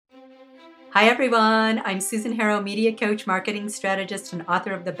Hi, everyone. I'm Susan Harrow, media coach, marketing strategist, and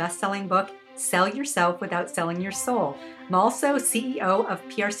author of the best-selling book, Sell Yourself Without Selling Your Soul. I'm also CEO of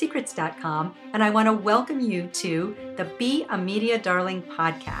PRSecrets.com, and I want to welcome you to the Be a Media Darling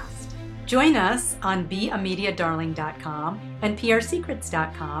podcast. Join us on beamediadarling.com and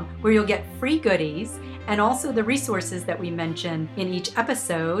PRSecrets.com, where you'll get free goodies and also the resources that we mention in each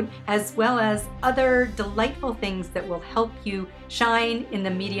episode, as well as other delightful things that will help you shine in the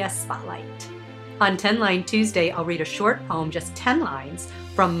media spotlight. On 10 Line Tuesday, I'll read a short poem, just 10 lines,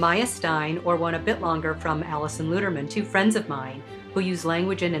 from Maya Stein, or one a bit longer from Allison Luderman, two friends of mine who use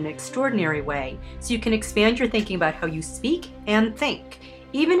language in an extraordinary way, so you can expand your thinking about how you speak and think.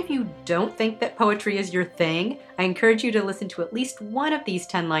 Even if you don't think that poetry is your thing, I encourage you to listen to at least one of these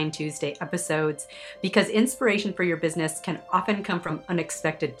 10 Line Tuesday episodes, because inspiration for your business can often come from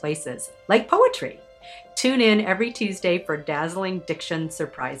unexpected places, like poetry. Tune in every Tuesday for dazzling diction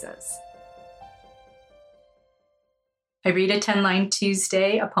surprises. I read a 10 Line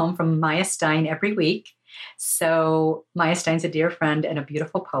Tuesday, a poem from Maya Stein every week. So Maya Stein's a dear friend and a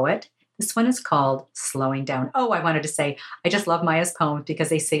beautiful poet. This one is called Slowing Down. Oh, I wanted to say, I just love Maya's poems because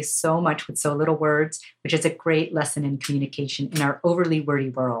they say so much with so little words, which is a great lesson in communication in our overly wordy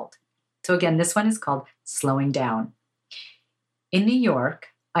world. So again, this one is called Slowing Down. In New York,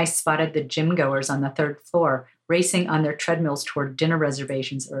 I spotted the gym goers on the third floor racing on their treadmills toward dinner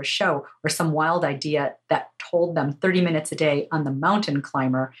reservations or a show or some wild idea that told them 30 minutes a day on the mountain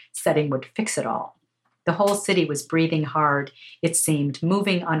climber setting would fix it all. The whole city was breathing hard, it seemed,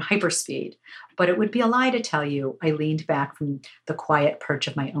 moving on hyperspeed. But it would be a lie to tell you I leaned back from the quiet perch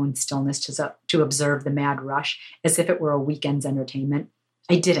of my own stillness to observe the mad rush as if it were a weekend's entertainment.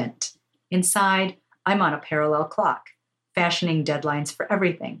 I didn't. Inside, I'm on a parallel clock, fashioning deadlines for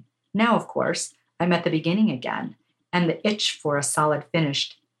everything. Now, of course, I'm at the beginning again, and the itch for a solid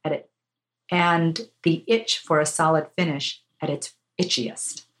finish at its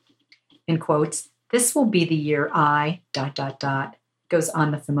itchiest. In quotes, "This will be the year I, ... goes on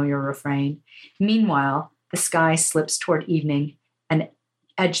the familiar refrain. Meanwhile, the sky slips toward evening, an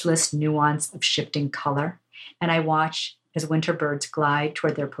edgeless nuance of shifting color, and I watch as winter birds glide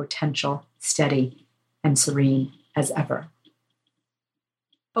toward their potential, steady and serene as ever."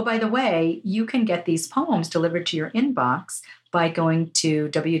 Oh, by the way, you can get these poems delivered to your inbox by going to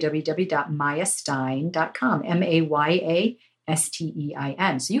www.mayastein.com, MAYASTEIN.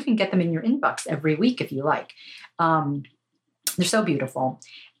 So you can get them in your inbox every week if you like. They're so beautiful.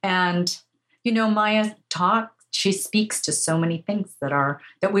 And, Maya she speaks to so many things that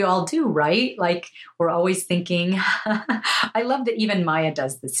we all do, right? Like we're always thinking, I love that even Maya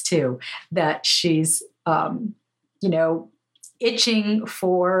does this too, that she's, itching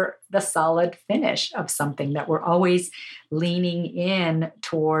for the solid finish of something, that we're always leaning in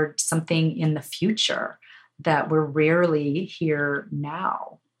toward something in the future that we're rarely here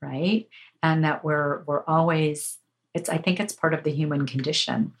now, right? And that we're always, I think it's part of the human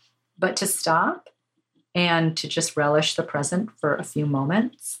condition. But to stop and to just relish the present for a few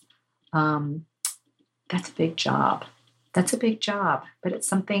moments, that's a big job. That's a big job, but it's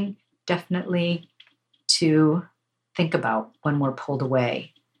something definitely to think about when we're pulled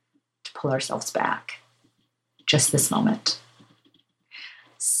away, to pull ourselves back. Just this moment.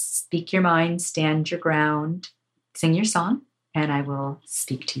 Speak your mind, stand your ground, sing your song, and I will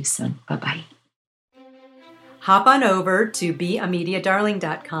speak to you soon. Bye-bye. Hop on over to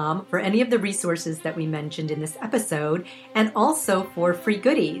beamediadarling.com for any of the resources that we mentioned in this episode, and also for free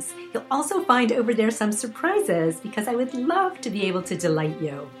goodies. You'll also find over there some surprises, because I would love to be able to delight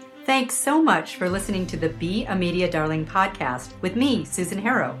you. Thanks so much for listening to the Be a Media Darling podcast with me, Susan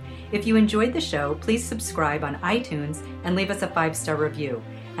Harrow. If you enjoyed the show, please subscribe on iTunes and leave us a 5-star review.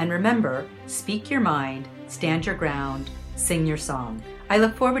 And remember, speak your mind, stand your ground, sing your song. I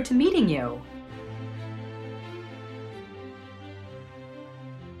look forward to meeting you.